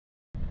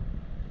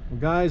Well,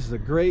 guys, it's a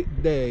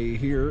great day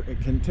here at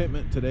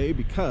Contentment today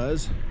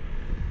because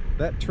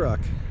that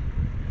truck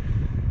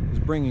is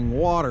bringing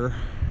water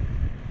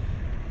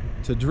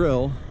to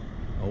drill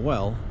a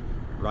well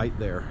right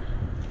there.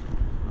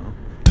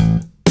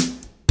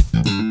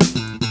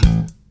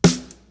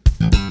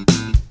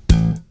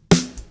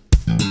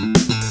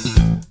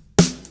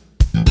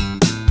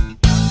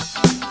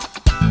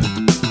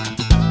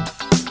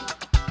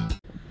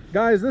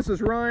 Guys, this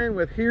is Ryan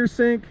with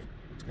Heersink.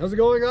 How's it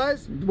going,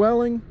 guys?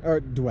 Drilling.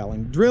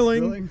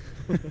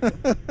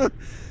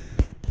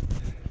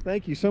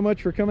 Thank you so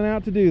much for coming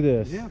out to do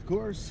this. Yeah, of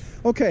course.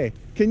 Okay,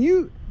 can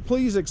you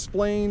please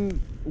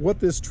explain what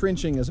this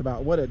trenching is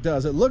about, what it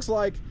does? It looks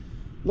like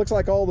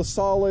all the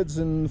solids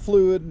and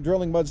fluid and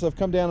drilling mud stuff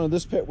come down into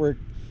this pit where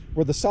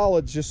the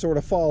solids just sort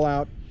of fall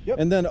out. Yep.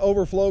 And then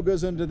overflow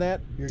goes into that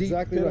You're deep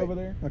exactly pit right. over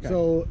there. Okay.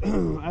 So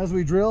as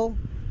we drill,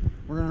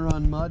 we're gonna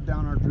run mud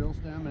down our drill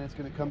stem, and it's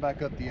gonna come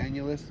back up the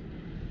annulus.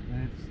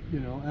 And it's, you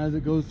know, as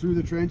it goes through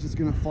the trench, it's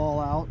gonna fall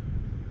out.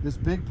 This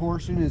big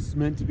portion is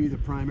meant to be the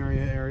primary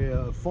area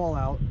of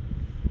fallout,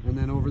 and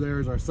then over there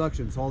is our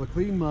suction. So all the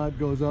clean mud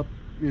goes up,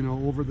 you know,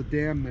 over the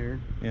dam there.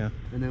 Yeah.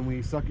 And then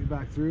we suck it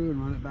back through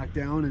and run it back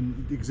down,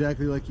 and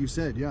exactly like you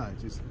said, yeah,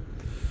 it's just.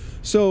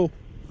 So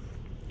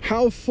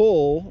how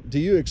full do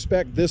you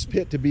expect this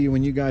pit to be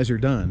when you guys are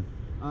done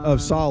of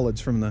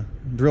solids from the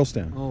drill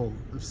stem? Oh,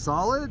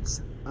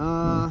 solids?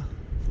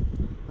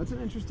 That's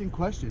an interesting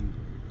question.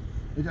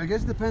 I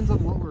guess it depends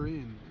on what we're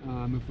in.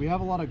 If we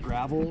have a lot of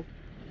gravel,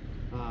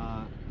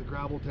 the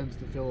gravel tends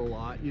to fill a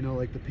lot, you know,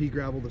 like the pea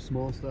gravel, the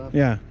small stuff.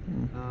 Yeah.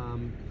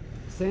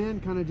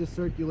 Sand kind of just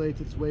circulates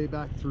its way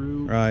back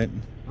through. Right.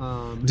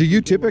 Do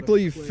you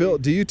typically fill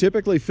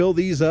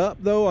these up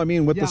though? I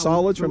mean, with the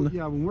solids from the...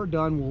 Yeah, when we're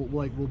done,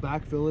 we'll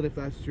backfill it, if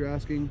that's what you're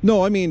asking.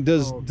 No, I mean,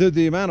 does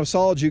the amount of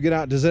solids you get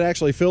out, does it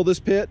actually fill this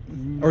pit?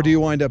 No. Or do you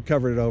wind up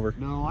covering it over?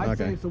 No, I'd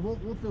say so.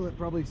 We'll fill it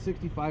probably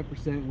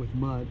 65% with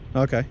mud.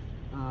 Okay.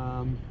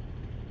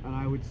 And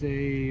I would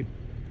say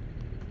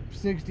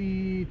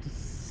 60 to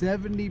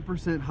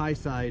 70% high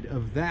side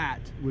of that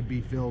would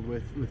be filled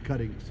with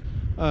cuttings.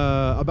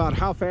 About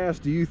how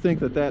fast do you think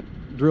that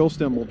drill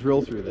stem will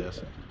drill through this?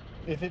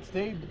 If it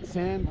stayed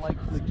sand like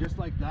just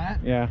like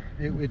that, yeah,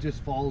 it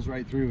just falls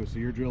right through. So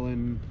you're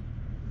drilling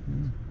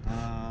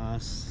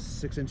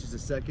 6 inches a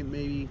second,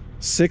 maybe.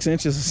 6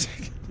 inches a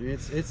second.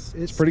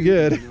 It's pretty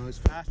good. You know, as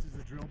fast as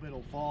the drill bit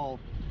will fall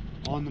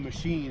on the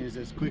machine is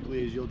as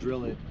quickly as you'll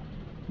drill it.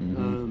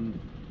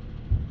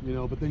 You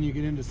know, but then you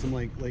get into some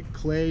like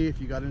clay. If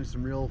you got into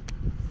some real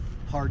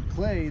hard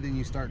clay, then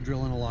you start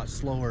drilling a lot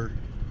slower,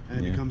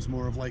 and it becomes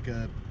more of like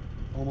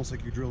almost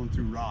like you're drilling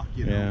through rock,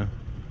 you know. Yeah.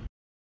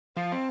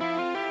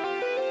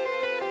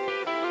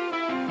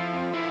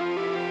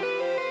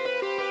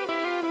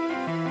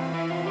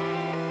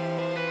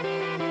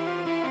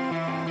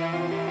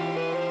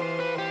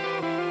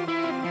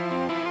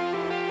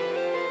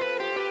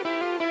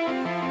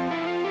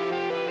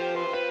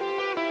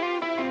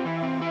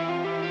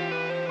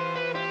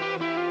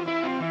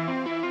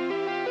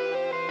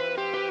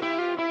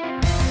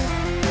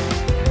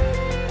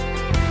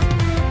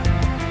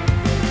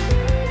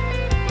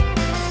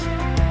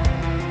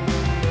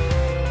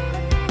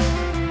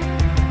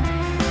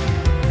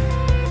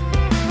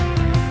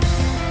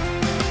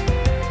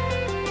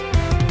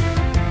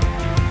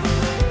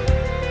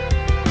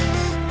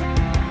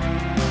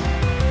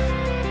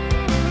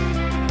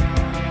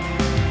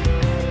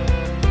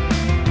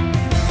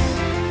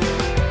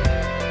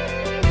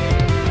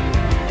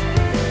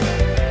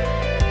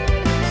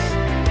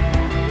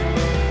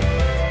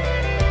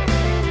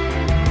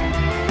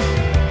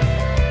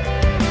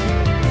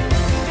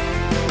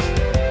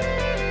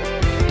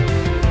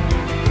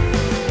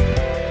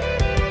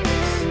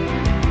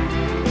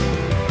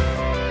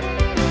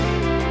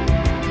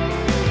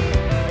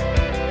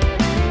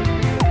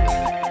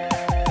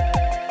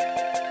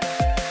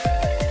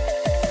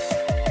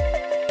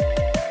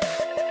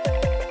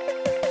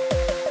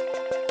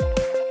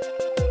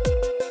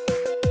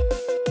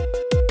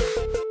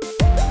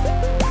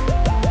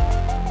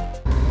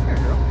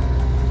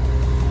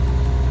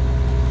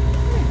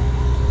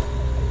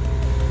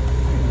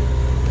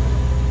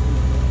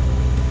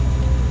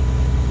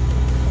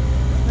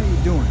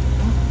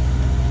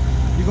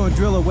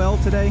 Drill a well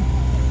today?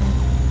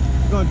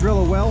 You gonna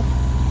drill a well?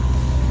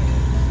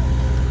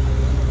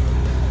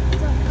 So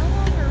how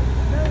long are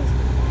those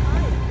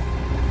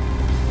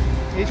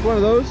pipes? Each one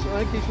of those,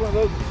 I think each one of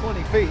those is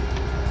 20 feet.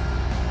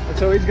 And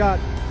so he's got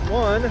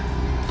 1,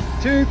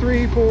 2,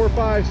 3, 4,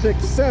 5,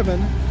 6, 7.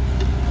 So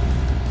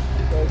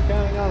he's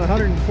counting on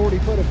 140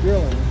 foot of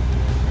drilling.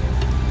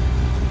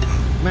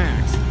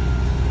 Max.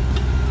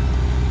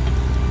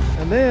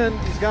 And then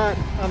he's got,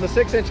 on the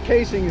 6-inch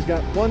casing, he's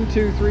got 1,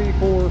 2, 3,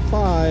 4,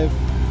 5.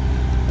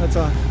 That's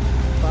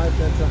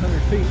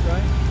 100 feet,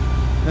 right?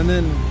 And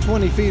then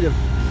 20 feet of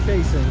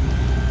casing,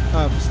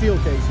 steel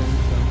casing.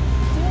 So.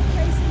 Steel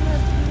casing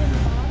has to be in the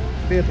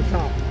bottom? Be at the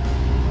top.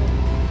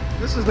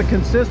 This is the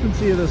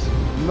consistency of this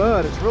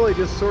mud. It's really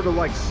just sort of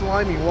like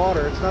slimy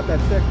water. It's not that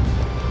thick.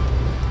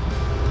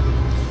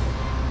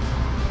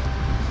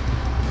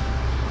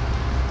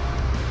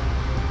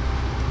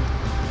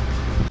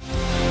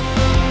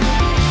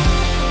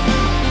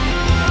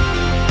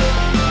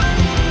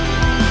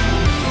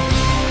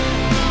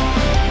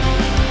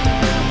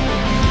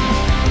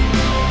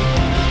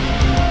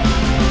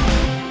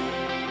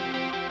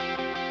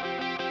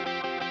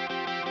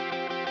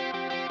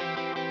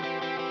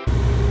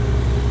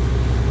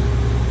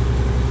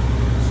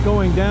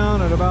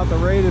 about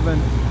the rate of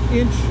an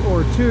inch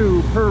or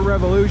two per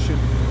revolution.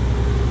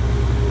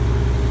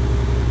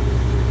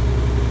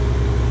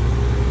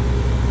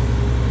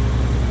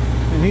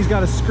 And he's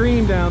got a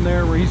screen down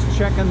there where he's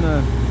checking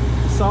the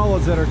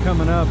solids that are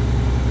coming up,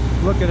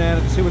 looking at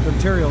it to see what the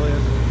material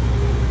is.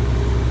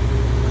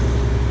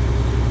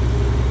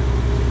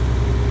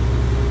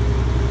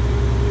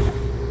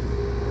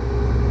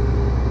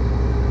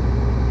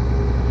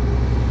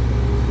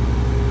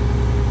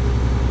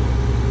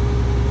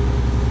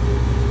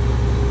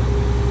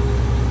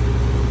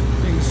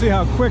 You can see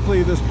how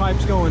quickly this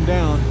pipe's going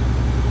down.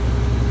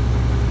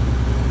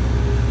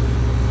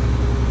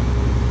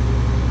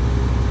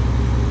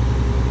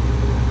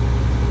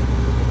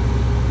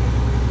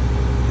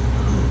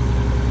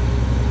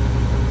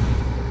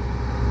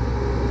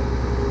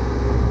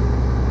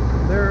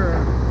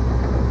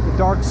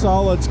 Dark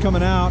solids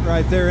coming out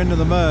right there into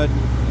the mud.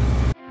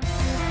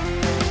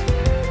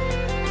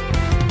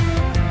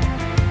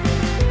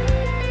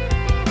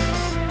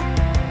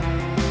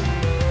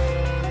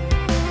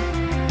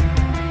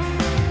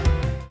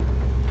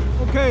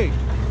 Okay,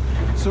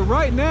 so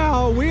right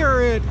now we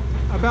are at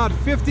about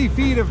 50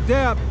 feet of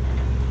depth,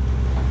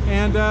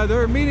 and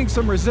they're meeting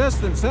some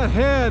resistance. That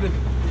head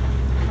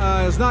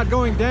is not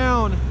going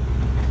down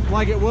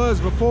like it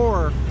was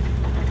before.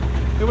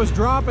 It was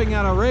dropping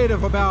at a rate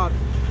of about,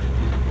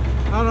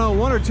 I don't know,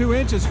 1 or 2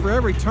 inches for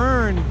every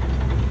turn.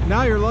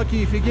 Now you're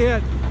lucky if you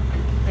get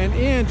an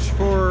inch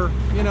for,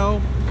 you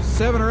know,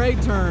 7 or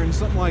 8 turns,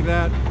 something like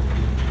that.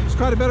 It's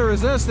quite a bit of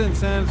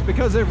resistance, and it's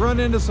because they've run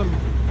into some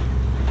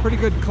pretty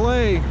good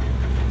clay.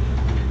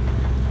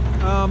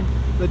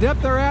 The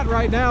depth they're at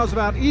right now is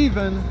about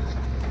even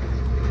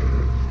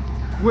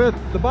with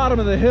the bottom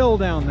of the hill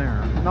down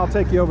there, and I'll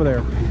take you over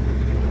there.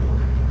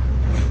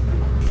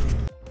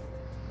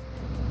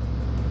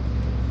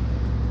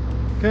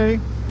 Okay.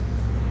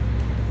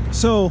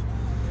 So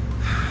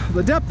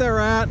the depth they're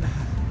at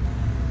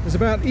is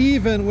about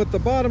even with the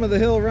bottom of the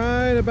hill,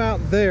 right about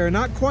there.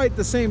 Not quite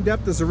the same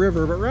depth as the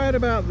river, but right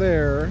about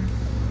there.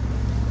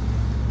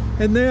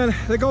 And then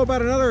they go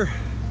about another,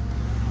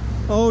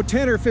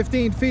 10 or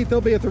 15 feet,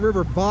 they'll be at the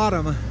river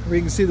bottom, where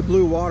you can see the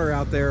blue water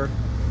out there,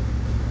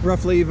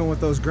 roughly even with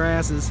those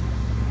grasses.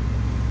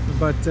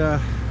 But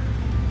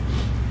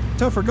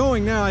tougher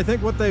going now. I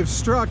think what they've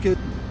struck is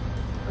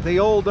the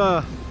old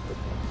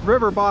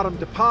river bottom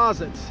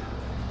deposits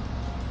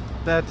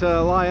that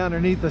lie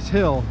underneath this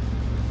hill.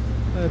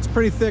 It's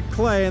pretty thick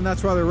clay, and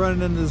that's why they're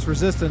running into this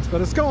resistance,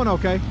 but it's going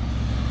okay.